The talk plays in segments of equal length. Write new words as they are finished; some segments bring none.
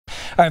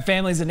All right,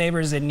 families and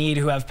neighbors in need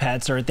who have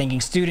pets are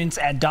thanking students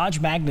at Dodge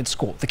Magnet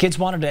School. The kids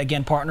wanted to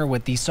again partner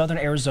with the Southern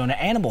Arizona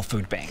Animal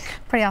Food Bank.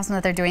 Pretty awesome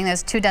that they're doing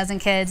this. 24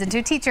 kids and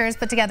 2 teachers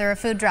put together a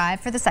food drive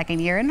for the 2nd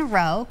year in a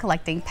row,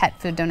 collecting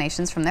pet food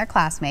donations from their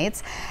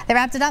classmates. They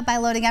wrapped it up by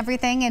loading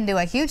everything into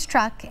a huge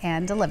truck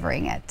and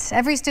delivering it.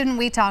 Every student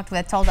we talked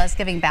with told us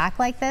giving back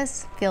like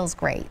this feels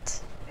great.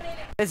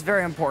 It's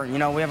very important. You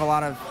know, there's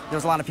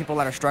a lot of people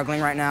that are struggling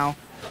right now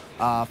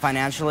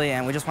financially,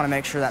 and we just want to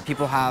make sure that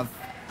people have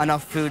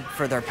enough food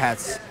for their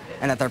pets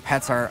and that their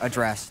pets are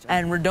addressed.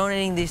 And we're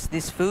donating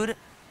this food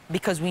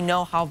because we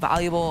know how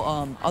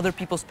valuable other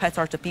people's pets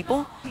are to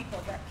people.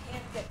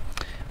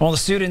 Well, the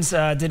students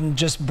didn't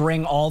just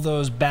bring all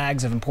those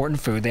bags of important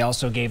food. They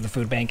also gave the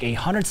food bank a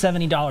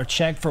 $170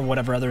 check for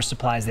whatever other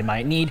supplies they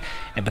might need.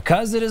 And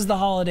because it is the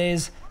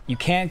holidays, you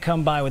can't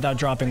come by without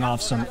dropping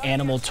off some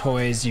animal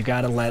toys. You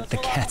got to let the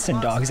cats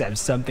and dogs have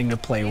something to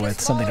play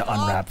with, something to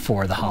unwrap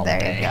for the holiday.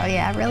 There you go.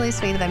 Yeah, really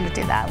sweet of them to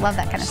do that. Love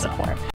that kind of support.